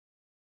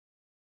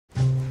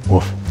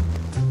Woof.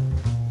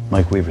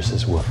 Mike Weaver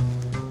says woof.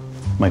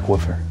 Mike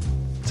Woofer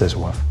says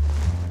woof.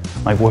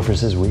 Mike Woofer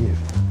says weave.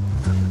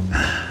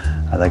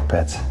 I like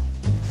pets.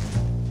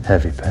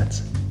 Heavy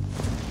pets.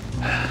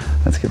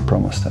 That's good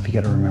promo stuff. You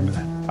got to remember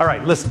that. All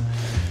right, listen.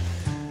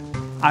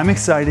 I'm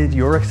excited.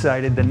 You're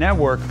excited. The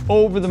network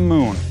over the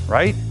moon,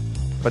 right?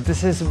 But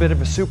this is a bit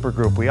of a super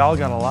group. We all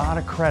got a lot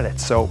of credit,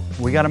 so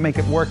we got to make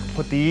it work.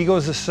 Put the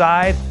egos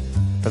aside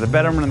for the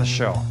betterment of the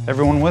show.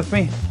 Everyone with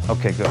me?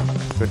 Okay, good.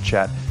 Good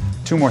chat.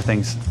 Two more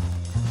things.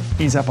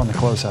 Ease up on the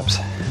close-ups.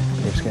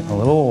 Dave's getting a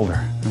little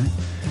older, right?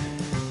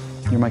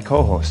 You're my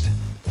co-host.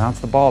 Bounce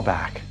the ball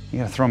back. You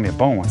gotta throw me a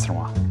bone once in a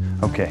while.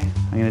 Okay,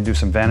 I'm gonna do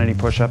some vanity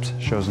push-ups.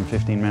 Show's in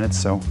 15 minutes,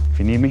 so if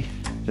you need me,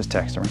 just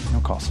text, all right? No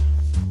calls.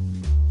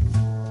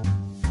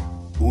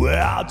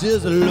 Well,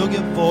 just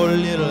looking for a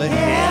little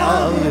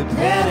heavy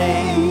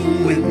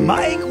petting with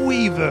Mike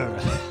Weaver.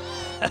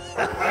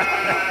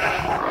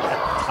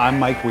 I'm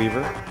Mike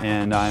Weaver,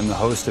 and I'm the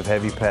host of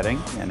Heavy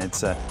Petting, and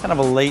it's a kind of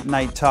a late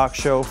night talk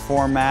show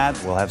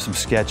format. We'll have some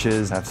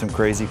sketches, have some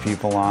crazy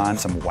people on,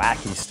 some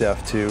wacky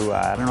stuff too.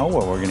 I don't know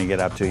what we're gonna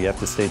get up to. You have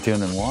to stay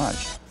tuned and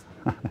watch.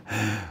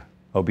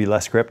 Oh, be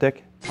less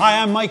cryptic?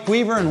 Hi, I'm Mike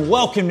Weaver, and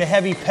welcome to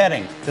Heavy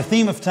Petting. The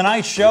theme of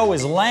tonight's show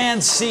is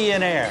land, sea,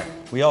 and air.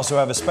 We also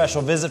have a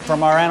special visit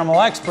from our animal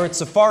expert,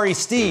 Safari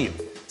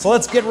Steve. So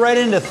let's get right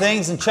into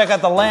things and check out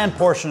the land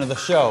portion of the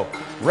show,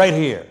 right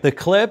here. The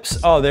clips,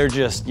 oh, they're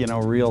just, you know,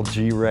 real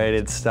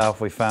G-rated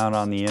stuff we found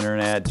on the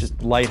internet,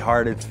 just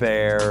lighthearted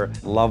fare,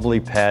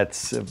 lovely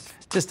pets,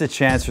 just a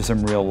chance for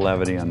some real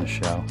levity on the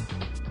show.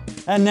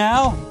 And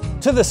now,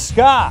 to the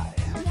sky.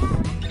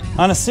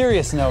 On a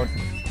serious note,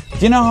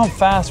 do you know how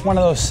fast one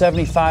of those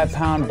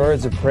 75-pound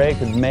birds of prey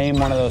could maim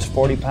one of those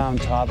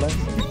 40-pound toddlers?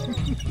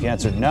 If you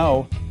answered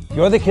no,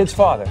 you're the kid's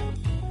father.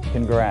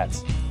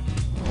 Congrats.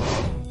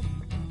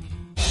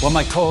 Well,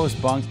 my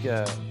co-host Bunk,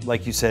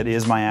 like you said,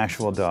 is my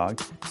actual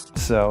dog.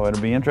 So it'll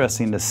be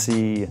interesting to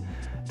see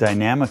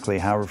dynamically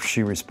how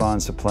she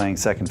responds to playing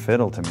second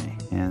fiddle to me.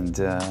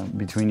 And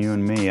between you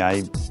and me,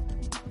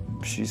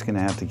 she's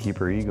gonna have to keep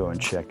her ego in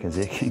check because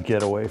it can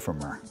get away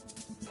from her.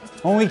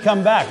 When we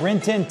come back,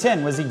 Rin Tin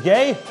Tin, was he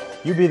gay?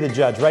 You be the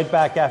judge, right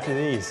back after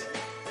these.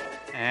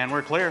 And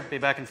we're clear, be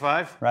back in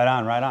 5. Right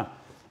on, right on.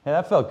 Hey,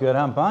 that felt good,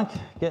 huh, Bunk?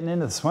 Getting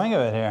into the swing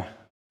of it here.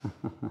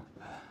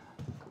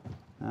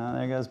 Oh,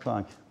 there goes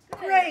Bunk.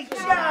 Great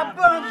job,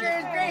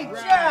 Bunkers! Great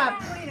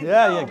job!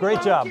 Yeah,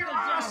 great job.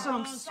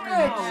 Awesome! Good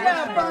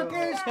job,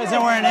 Bunkers! You guys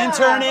know where an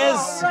intern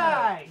is? All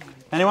right.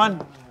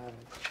 Anyone?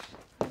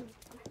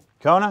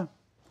 Kona?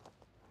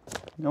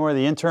 You know where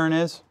the intern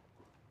is?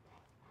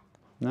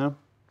 No?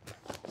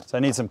 So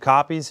I need some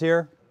copies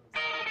here.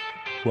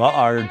 Well,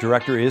 our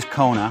director is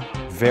Kona.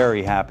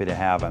 Very happy to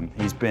have him.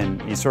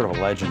 He's sort of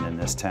a legend in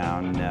this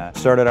town.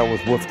 Started out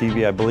with Woof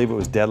TV, I believe it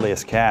was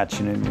Deadliest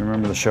Catch. You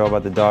remember the show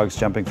about the dogs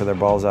jumping for their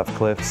balls off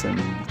cliffs?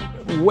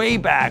 And way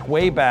back,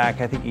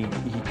 I think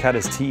he cut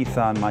his teeth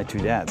on My Two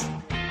Dads.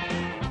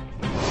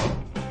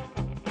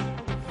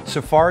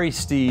 Safari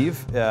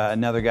Steve,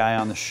 another guy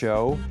on the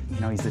show. You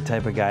know, he's the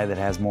type of guy that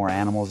has more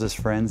animals as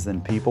friends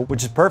than people,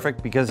 which is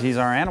perfect because he's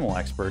our animal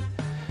expert,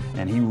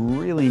 and he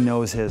really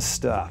knows his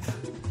stuff.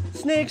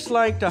 Snakes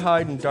like to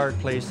hide in dark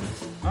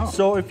places. Oh.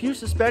 So if you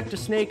suspect a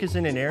snake is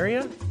in an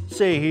area,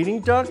 say a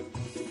heating duct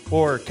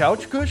or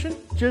couch cushion,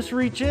 just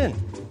reach in.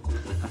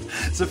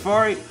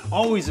 Safari,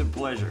 always a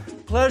pleasure.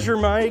 Pleasure,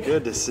 Mike.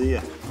 Good to see you.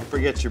 Don't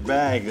forget your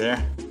bag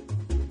there.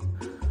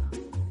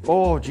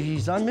 Oh,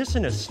 geez, I'm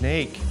missing a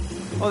snake.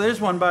 Oh,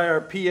 there's one by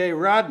our PA,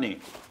 Rodney.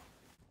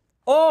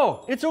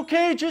 Oh, it's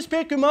okay, just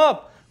pick him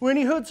up. When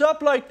he hoods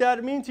up like that,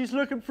 it means he's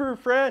looking for a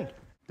friend.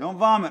 Don't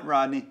vomit,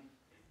 Rodney.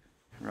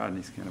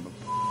 Rodney's kind of a...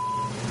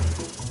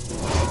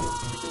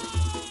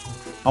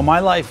 Oh,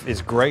 my life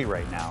is great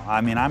right now. I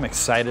mean, I'm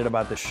excited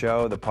about the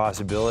show, the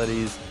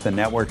possibilities. The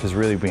network is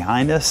really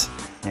behind us.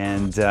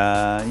 And,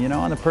 you know,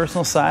 on the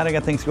personal side, I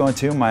got things going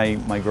too.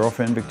 My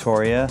girlfriend,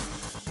 Victoria,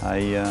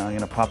 I'm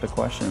gonna pop a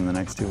question in the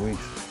next 2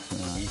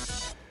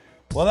 weeks.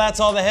 Well, that's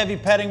all the heavy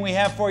petting we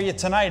have for you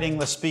tonight,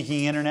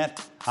 English-speaking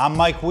internet. I'm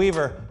Mike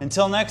Weaver.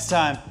 Until next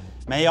time,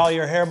 may all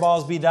your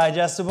hairballs be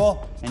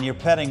digestible and your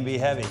petting be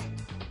heavy.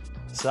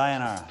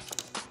 Sayonara.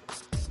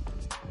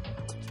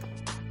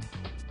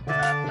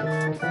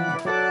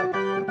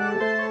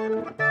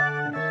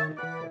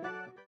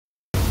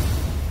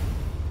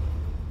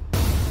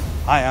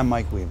 Hi, I'm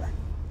Mike Weaver.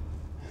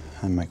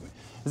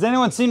 Has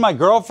anyone seen my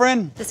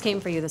girlfriend? This came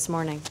for you this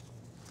morning.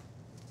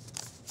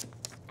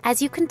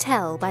 As you can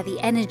tell by the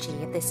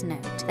energy of this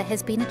note, there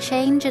has been a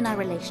change in our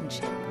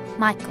relationship.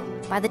 Michael,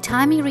 by the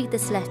time you read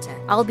this letter,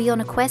 I'll be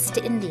on a quest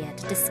to India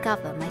to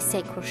discover my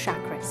sacral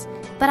chakras.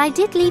 But I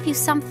did leave you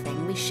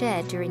something we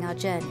shared during our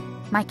journey.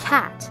 My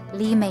cat,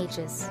 Lee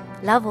Majors.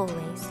 Love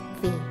always,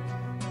 V.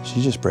 Did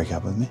she just break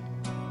up with me?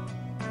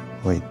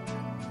 Wait,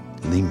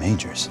 Lee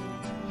Majors?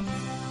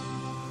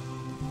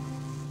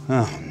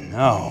 Oh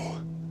no.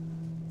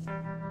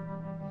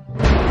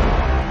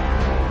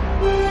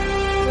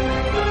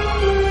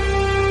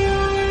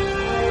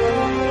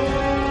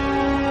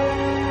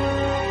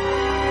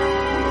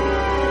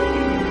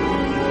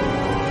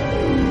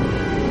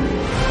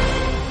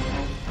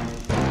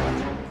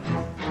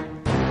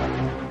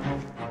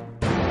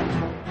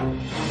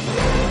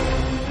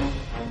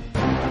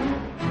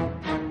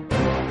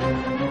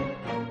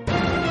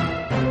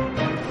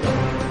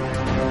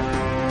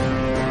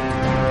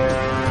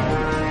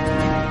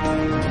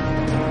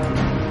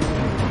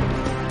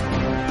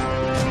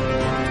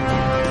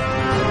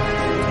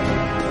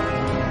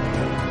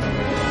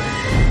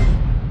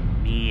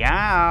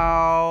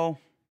 now.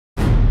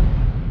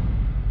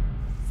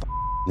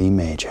 Lee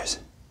Majors.